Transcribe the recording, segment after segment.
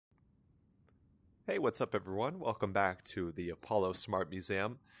Hey, what's up everyone? Welcome back to the Apollo Smart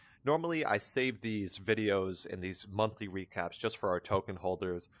Museum. Normally I save these videos and these monthly recaps just for our token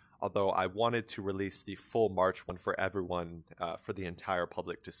holders, although I wanted to release the full March one for everyone, for the entire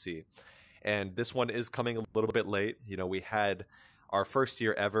public to see. And this one is coming a little bit late. We had our first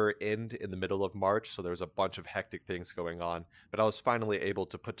year ever end in the middle of March, so there was a bunch of hectic things going on. But I was finally able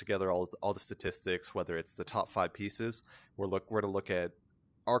to put together all the statistics, whether it's the top 5 pieces. We're to look at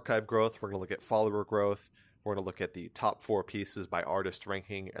archive growth, we're going to look at follower growth, we're going to look at the top 4 pieces by artist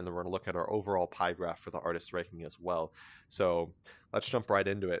ranking, and then we're going to look at our overall pie graph for the artist ranking as well. So let's jump right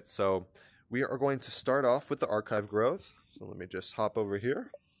into it. So we are going to start off with the archive growth. So let me just hop over here.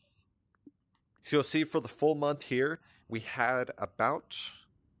 So you'll see for the full month here, we had about,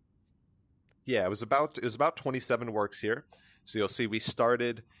 it was about 27 works here. So you'll see we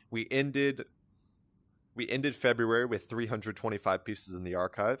ended February with 325 pieces in the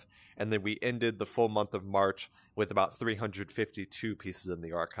archive, and then we ended the full month of March with about 352 pieces in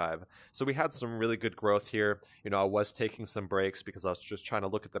the archive. So we had some really good growth here. I was taking some breaks because I was just trying to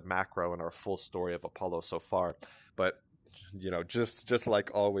look at the macro and our full story of Apollo so far. But, just like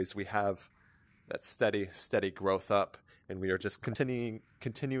always, we have that steady growth up, and we are just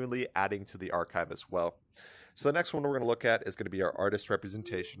continually adding to the archive as well. So the next one we're going to look at is going to be our artist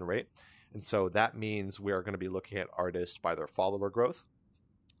representation rate. And so that means we are going to be looking at artists by their follower growth.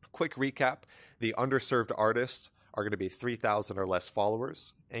 Quick recap, the underserved artists are going to be 3,000 or less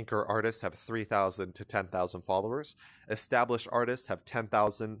followers. Anchor artists have 3,000 to 10,000 followers. Established artists have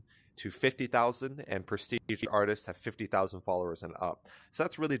 10,000 to 50,000, and prestige artists have 50,000 followers and up. So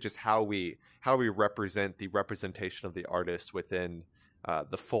that's really just how we represent the representation of the artist within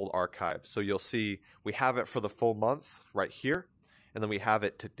the full archive. So you'll see we have it for the full month right here, and then we have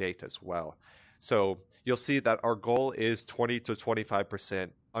it to date as well. So you'll see that our goal is 20 to 25%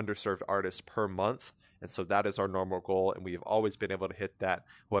 underserved artists per month. And so that is our normal goal, and we've always been able to hit that.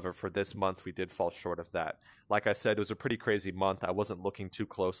 However, for this month, we did fall short of that. Like I said, it was a pretty crazy month. I wasn't looking too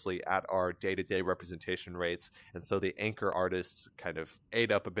closely at our day-to-day representation rates, and so the anchor artists kind of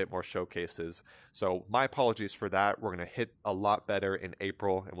ate up a bit more showcases. So my apologies for that. We're going to hit a lot better in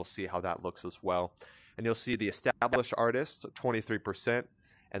April, and we'll see how that looks as well. And you'll see the established artists, 23%.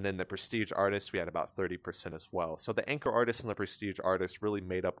 And then the prestige artists, we had about 30% as well. So the anchor artists and the prestige artists really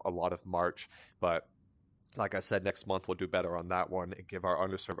made up a lot of March. But like I said, next month we'll do better on that one and give our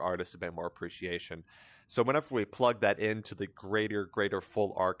underserved artists a bit more appreciation. So whenever we plug that into the greater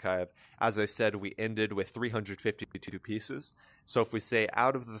full archive, as I said, we ended with 352 pieces. So if we say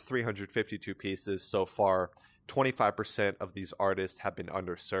out of the 352 pieces so far, 25% of these artists have been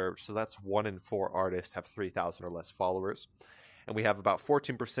underserved. So that's 1 in 4 artists have 3,000 or less followers. And we have about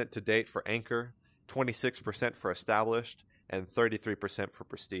 14% to date for anchor, 26% for established, and 33% for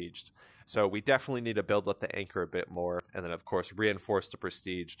prestiged. So we definitely need to build up the anchor a bit more, and then of course reinforce the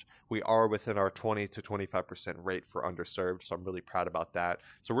prestiged. We are within our 20 to 25% rate for underserved, so I'm really proud about that.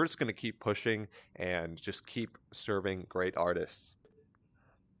 So we're just going to keep pushing and just keep serving great artists.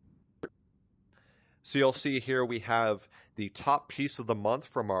 So you'll see here we have the top piece of the month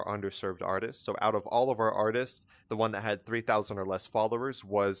from our underserved artists. So out of all of our artists, the one that had 3,000 or less followers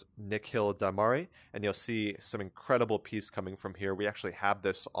was Nikhil Damari. And you'll see some incredible piece coming from here. We actually have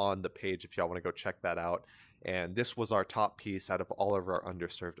this on the page if y'all want to go check that out. And this was our top piece out of all of our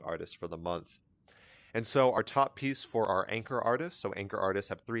underserved artists for the month. And so our top piece for our anchor artists, so anchor artists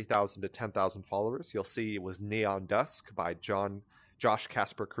have 3,000 to 10,000 followers. You'll see it was Neon Dusk by Josh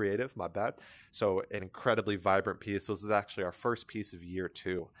Casper Creative, my bad. So an incredibly vibrant piece. This is actually our first piece of year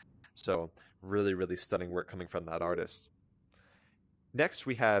 2. So really stunning work coming from that artist. Next,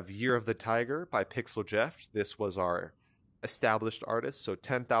 we have Year of the Tiger by Pixel Jeff. This was our established artist, so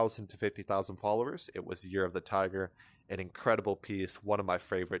 10,000 to 50,000 followers. It was Year of the Tiger, an incredible piece, one of my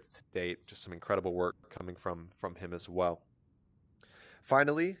favorites to date. Just some incredible work coming from him as well.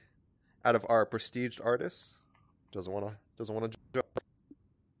 Finally, out of our prestiged artists, doesn't want to jump.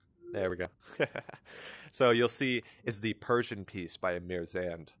 There we go. So you'll see is the Persian piece by Amir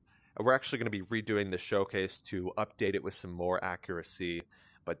Zand. We're actually going to be redoing the showcase to update it with some more accuracy.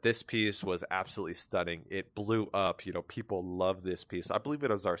 But this piece was absolutely stunning. It blew up. People love this piece. I believe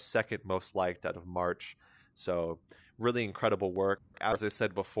it was our second most liked out of March. So really incredible work. As I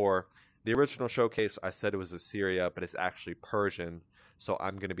said before, the original showcase, I said it was Assyria, but it's actually Persian. So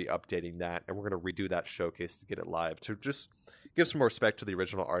I'm going to be updating that, and we're going to redo that showcase to get it live to just give some more respect to the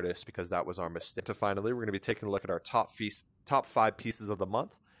original artist, because that was our mistake. So finally, we're going to be taking a look at our top 5 pieces of the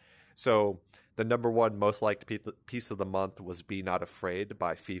month. So the number 1 most liked piece of the month was Be Not Afraid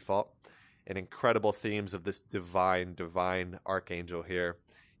by Fefault. And incredible themes of this divine archangel here.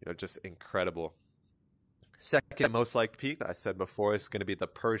 Just incredible. Second most liked piece, I said before, is going to be the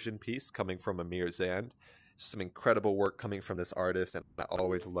Persian piece coming from Amir Zand. Some incredible work coming from this artist, and I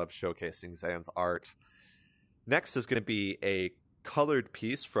always love showcasing Zand's art. Next is going to be a colored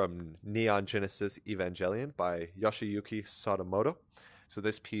piece from Neon Genesis Evangelion by Yoshiyuki Sadamoto. So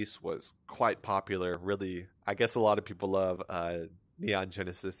this piece was quite popular. Really, I guess a lot of people love Neon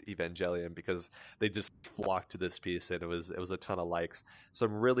Genesis Evangelion because they just flocked to this piece, and it was a ton of likes.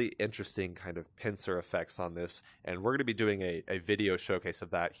 Some really interesting kind of pincer effects on this, and we're going to be doing a video showcase of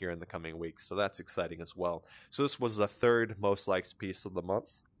that here in the coming weeks, so that's exciting as well. So this was the third most liked piece of the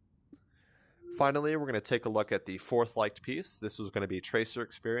month. Finally, we're going to take a look at the fourth liked piece. This was going to be Tracer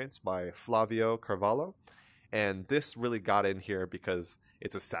Experience by Flavio Carvalho. And this really got in here because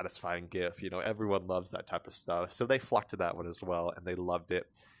it's a satisfying GIF. You know, everyone loves that type of stuff. So they flocked to that one as well, and they loved it.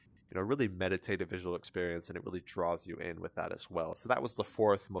 You know, really meditative visual experience, and it really draws you in with that as well. So that was the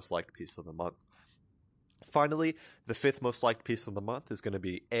fourth most liked piece of the month. Finally, the fifth most liked piece of the month is going to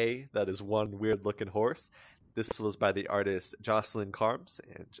be A, that is one weird looking horse. This was by the artist Jocelyn Carms,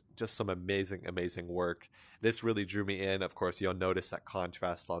 and just some amazing, amazing work. This really drew me in. Of course, you'll notice that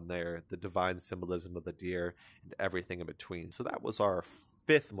contrast on there, the divine symbolism of the deer, and everything in between. So that was our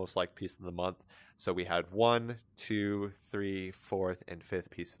fifth most liked piece of the month. So we had 1, 2, 3, fourth, and fifth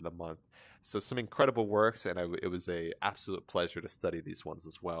piece of the month. So some incredible works, and it was an absolute pleasure to study these ones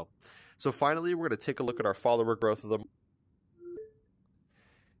as well. So finally, we're going to take a look at our follower growth of the month.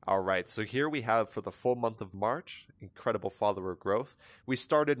 All right, so here we have for the full month of March, incredible follower growth. We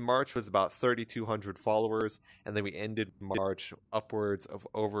started March with about 3,200 followers, and then we ended March upwards of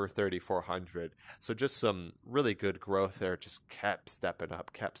over 3,400. So just some really good growth there, just kept stepping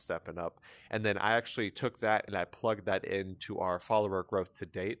up. And then I actually took that and I plugged that into our follower growth to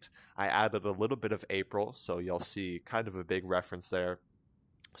date. I added a little bit of April, so you'll see kind of a big reference there.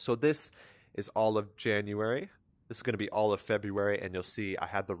 So this is all of January. This is going to be all of February, and you'll see I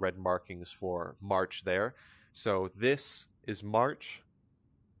had the red markings for March there. So this is March.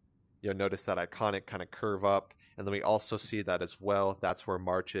 You'll notice that iconic kind of curve up, and then we also see that as well. That's where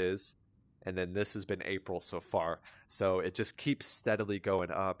March is. And then this has been April so far. So it just keeps steadily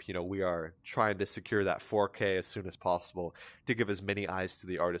going up. You know, we are trying to secure that 4K as soon as possible to give as many eyes to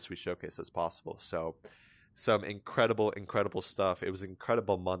the artists we showcase as possible. So some incredible, incredible stuff. It was an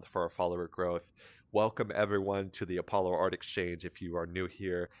incredible month for our follower growth. Welcome everyone to the Apollo Art Exchange if you are new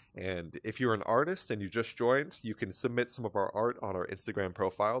here. And if you're an artist and you just joined, you can submit some of our art on our Instagram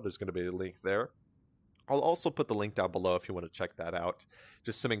profile. There's going to be a link there. I'll also put the link down below if you want to check that out.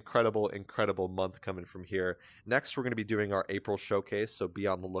 Just some incredible, incredible month coming from here. Next, we're going to be doing our April showcase, so be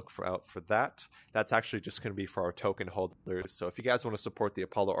on the lookout for that. That's actually just going to be for our token holders. So if you guys want to support the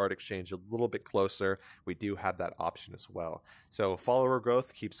Apollo Art Exchange a little bit closer, we do have that option as well. So follower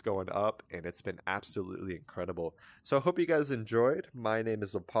growth keeps going up, and it's been absolutely incredible. So I hope you guys enjoyed. My name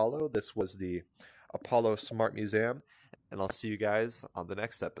is Apollo. This was the Apollo Smart Museum, and I'll see you guys on the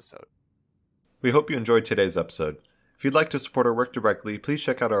next episode. We hope you enjoyed today's episode. If you'd like to support our work directly, please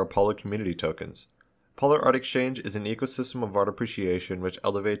check out our Apollo community tokens. Apollo Art Exchange is an ecosystem of art appreciation which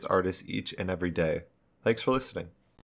elevates artists each and every day. Thanks for listening.